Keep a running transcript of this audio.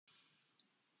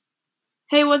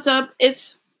Hey, what's up?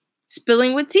 It's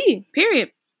Spilling with Tea,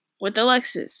 period, with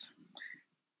Alexis.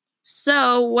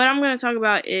 So, what I'm going to talk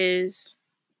about is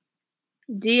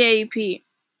DAP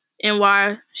and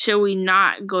why should we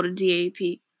not go to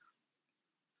DAP.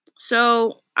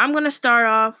 So, I'm going to start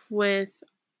off with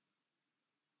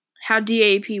how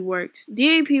DAP works.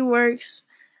 DAP works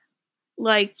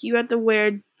like you have to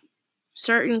wear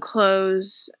certain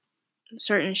clothes,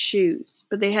 certain shoes,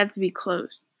 but they have to be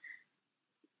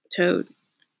closed-toed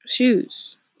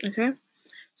shoes, okay?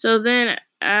 So then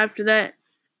after that,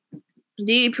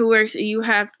 DAP works. You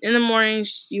have in the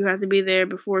mornings. You have to be there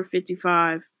before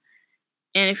 55,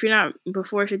 and if you're not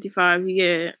before 55, you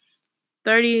get a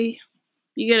 30.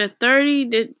 You get a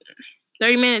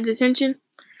 30-minute detention,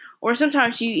 or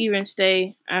sometimes you even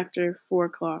stay after 4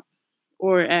 o'clock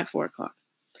or at 4 o'clock.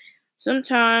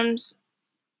 Sometimes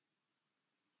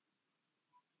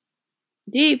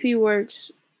DAP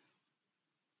works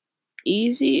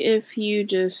easy if you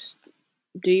just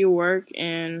do your work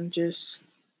and just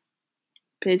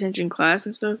pay attention in class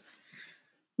and stuff.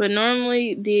 But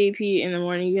normally DAP in the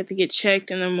morning, you have to get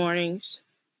checked in the mornings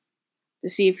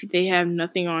to see if they have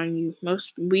nothing on you.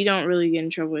 We don't really get in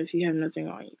trouble if you have nothing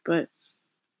on you, but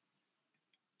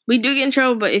we do get in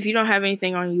trouble. But if you don't have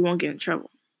anything on you, you won't get in trouble.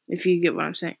 If you get what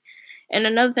I'm saying. And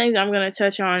another thing I'm going to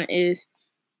touch on is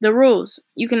the rules.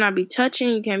 You cannot be touching,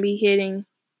 you can't be hitting,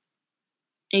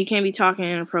 and you can't be talking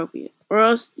inappropriate, or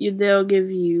else they'll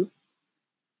give you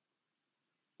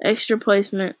extra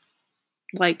placement,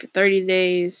 like 30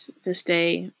 days to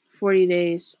stay, 40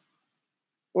 days,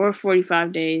 or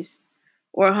 45 days,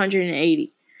 or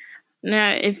 180. Now,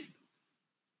 if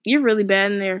you're really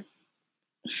bad in there,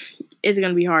 it's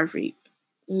going to be hard for you.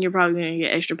 And you're probably going to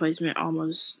get extra placement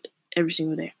almost every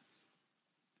single day.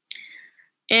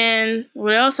 And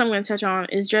what else I'm going to touch on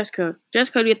is dress code. Dress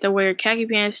code, you have to wear khaki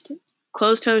pants,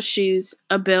 closed-toe shoes,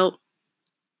 a belt,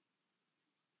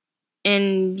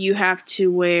 and you have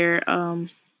to wear a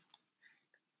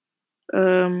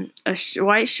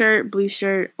white shirt, blue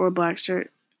shirt, or black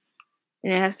shirt.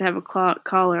 And it has to have a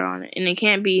collar on it. And it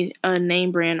can't be a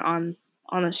name brand on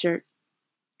a shirt,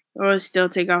 or else they'll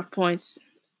take off points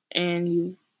and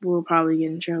you will probably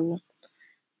get in trouble.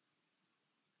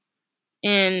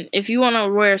 And if you want to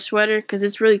wear a sweater, because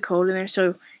it's really cold in there,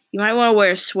 so you might want to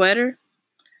wear a sweater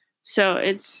so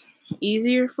it's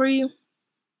easier for you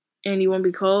and you won't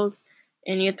be cold.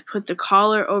 And you have to put the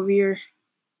collar over your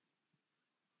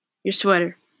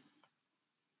sweater.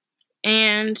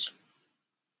 And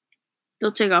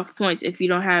they'll take off points if you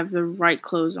don't have the right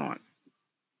clothes on.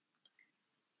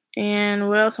 And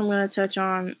what else I'm going to touch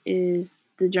on is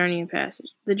the journey and passage.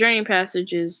 The journey and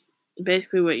passage is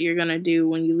basically what you're going to do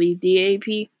when you leave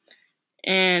DAP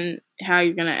and how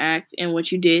you're going to act and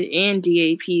what you did in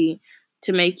DAP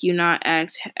to make you not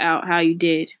act out how you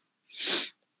did.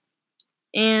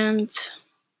 And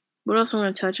what else I'm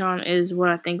going to touch on is what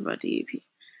I think about DAP.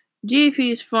 DAP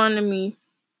is fun to me.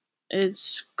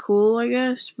 It's cool, I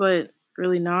guess, but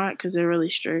really not, because they're really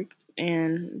strict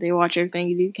and they watch everything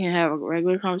you do. You can't have a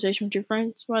regular conversation with your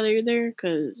friends while they're there,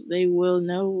 because they will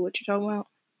know what you're talking about.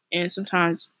 And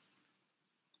sometimes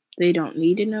they don't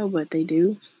need to know, but they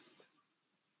do.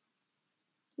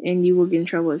 And you will get in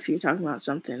trouble if you're talking about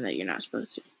something that you're not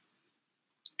supposed to.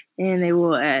 And they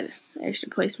will add extra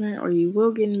placement, or you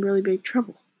will get in really big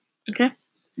trouble. Okay?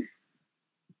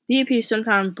 DAP is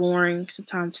sometimes boring,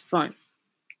 sometimes fun.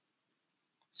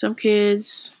 Some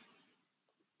kids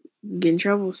get in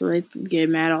trouble, so they get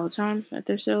mad all the time at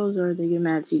themselves, or they get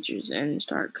mad at teachers and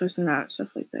start cussing out and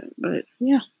stuff like that. But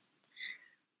yeah.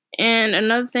 And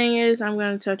another thing is I'm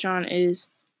going to touch on is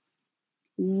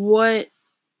what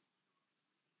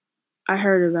I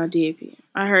heard about DAP.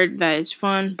 I heard that it's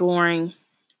fun, boring,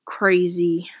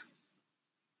 crazy,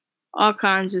 all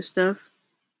kinds of stuff.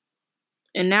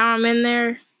 And now I'm in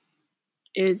there.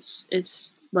 It's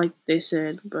like they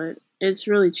said, but it's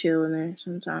really chill in there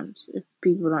sometimes if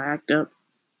people don't act up.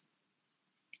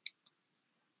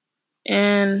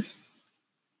 And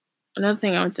another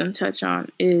thing I want to touch on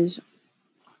is,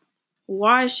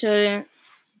 why shouldn't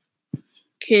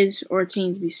kids or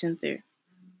teens be sent there?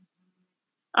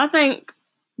 I think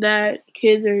that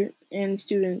kids and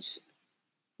students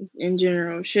in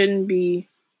general shouldn't be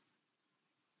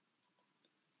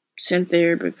sent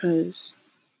there, because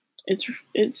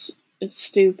it's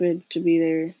stupid to be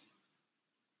there.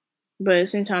 But at the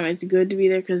same time, it's good to be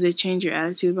there because they change your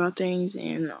attitude about things,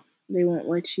 and they won't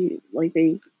let you, like,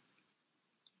 they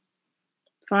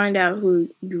find out who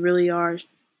you really are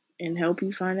and help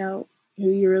you find out who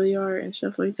you really are and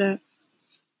stuff like that.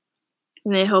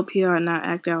 And they help you out not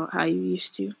act out how you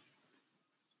used to.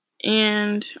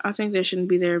 And I think they shouldn't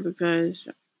be there because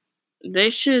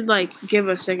they should give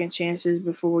us second chances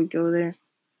before we go there.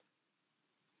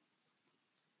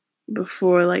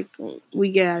 Before we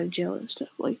get out of jail and stuff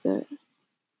like that.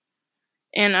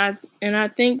 And I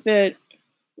think that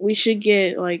we should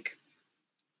get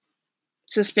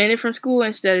suspended from school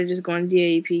instead of just going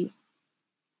to DAP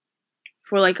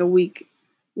for a week.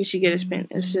 We should get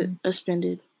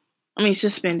suspended. I'm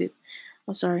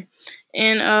sorry.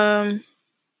 And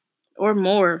or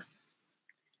more.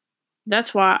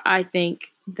 That's why I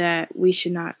think that we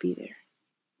should not be there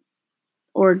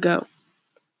or go.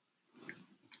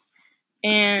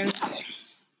 And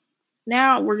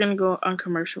now we're going to go on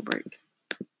commercial break.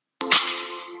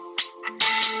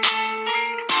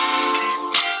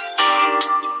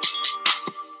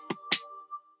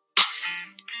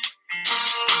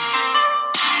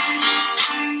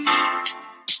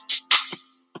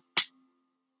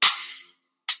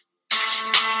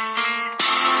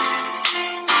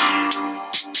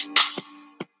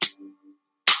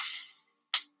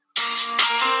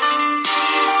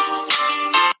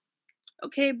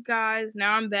 Okay, guys,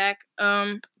 now I'm back.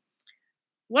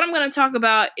 What I'm going to talk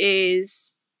about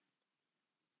is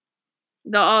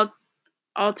the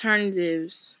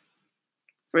alternatives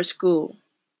for school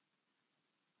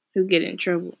who get in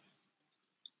trouble.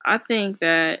 I think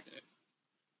that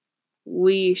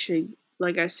we should,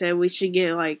 like I said, we should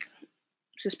get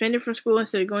suspended from school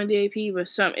instead of going to DAP. But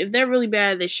if they're really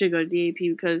bad, they should go to DAP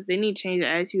because they need to change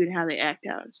their attitude and how they act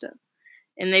out and stuff.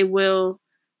 And they will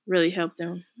really help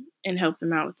them and help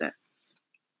them out with that.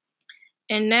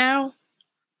 And now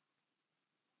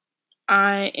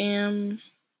I am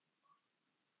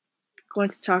going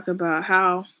to talk about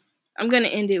how I'm going to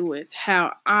end it with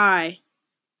how I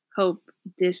hope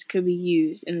this could be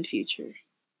used in the future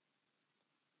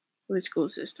with school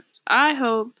systems. I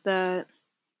hope that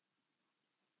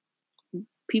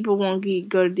people won't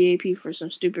go to DAP for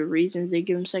some stupid reasons. They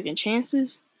give them second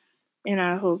chances. And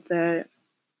I hope that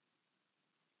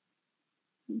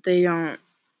they don't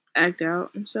act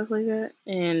out and stuff like that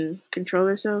and control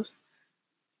themselves.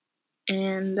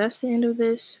 And that's the end of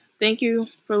this. Thank you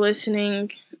for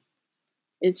listening.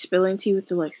 It's Spilling Tea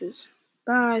with Alexis.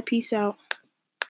 Bye. Peace out.